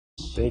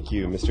Thank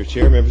you, Mr.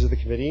 Chair, members of the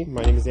committee.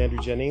 My name is Andrew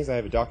Jennings. I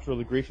have a doctoral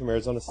degree from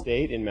Arizona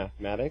State in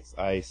mathematics.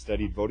 I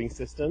studied voting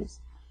systems.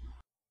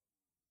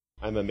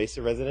 I'm a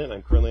Mesa resident.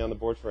 I'm currently on the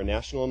board for a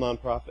national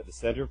nonprofit, the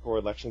Center for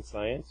Election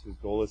Science, whose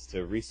goal is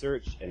to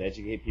research and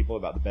educate people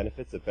about the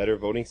benefits of better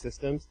voting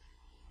systems.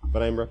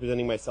 But I'm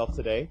representing myself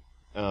today.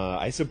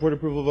 I support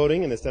approval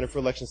voting, and the Center for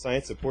Election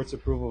Science supports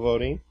approval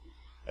voting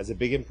as a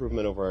big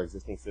improvement over our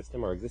existing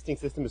system. Our existing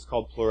system is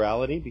called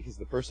plurality because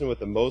the person with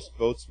the most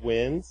votes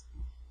wins.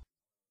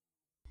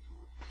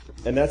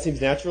 And that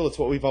seems natural. It's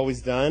what we've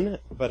always done.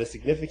 But a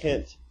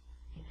significant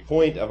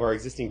point of our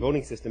existing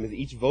voting system is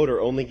each voter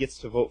only gets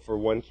to vote for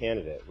one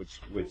candidate,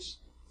 which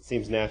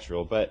seems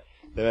natural. But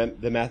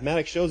the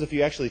mathematics shows if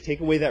you actually take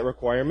away that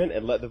requirement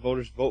and let the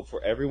voters vote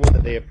for everyone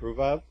that they approve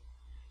of,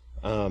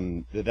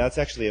 that's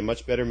actually a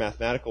much better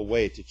mathematical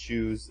way to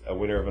choose a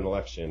winner of an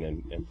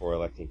election and for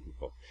electing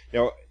people.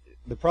 Now,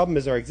 the problem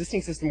is our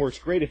existing system works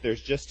great if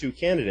there's just two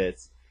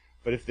candidates,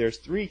 but if there's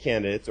three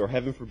candidates, or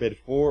heaven forbid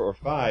 4 or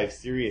 5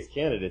 serious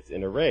candidates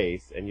in a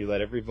race, and you let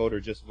every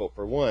voter just vote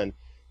for one,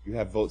 you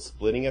have vote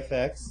splitting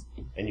effects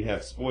and you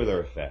have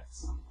spoiler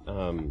effects.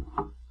 The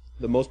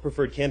most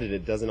preferred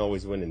candidate doesn't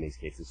always win in these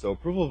cases. So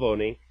approval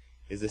voting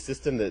is a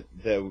system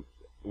that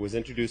was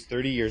introduced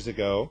 30 years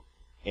ago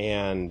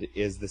and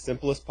is the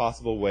simplest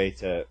possible way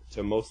to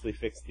mostly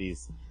fix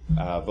these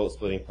vote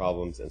splitting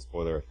problems and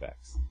spoiler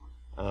effects.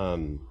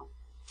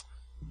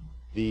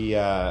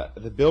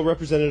 The bill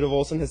Representative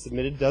Olson has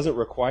submitted doesn't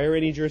require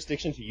any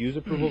jurisdiction to use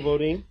approval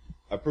voting.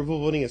 Approval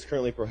voting is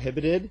currently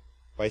prohibited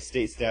by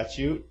state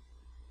statute,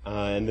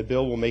 and the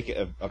bill will make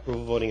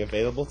approval voting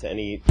available to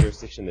any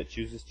jurisdiction that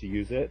chooses to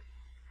use it.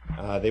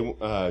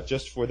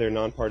 Just for their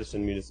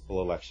nonpartisan municipal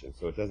elections,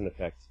 so it doesn't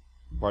affect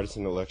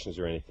partisan elections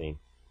or anything.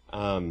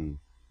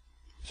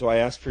 So I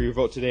ask for your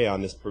vote today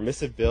on this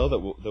permissive bill that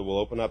will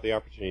open up the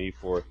opportunity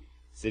for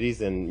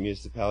cities and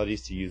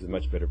municipalities to use a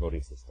much better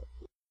voting system.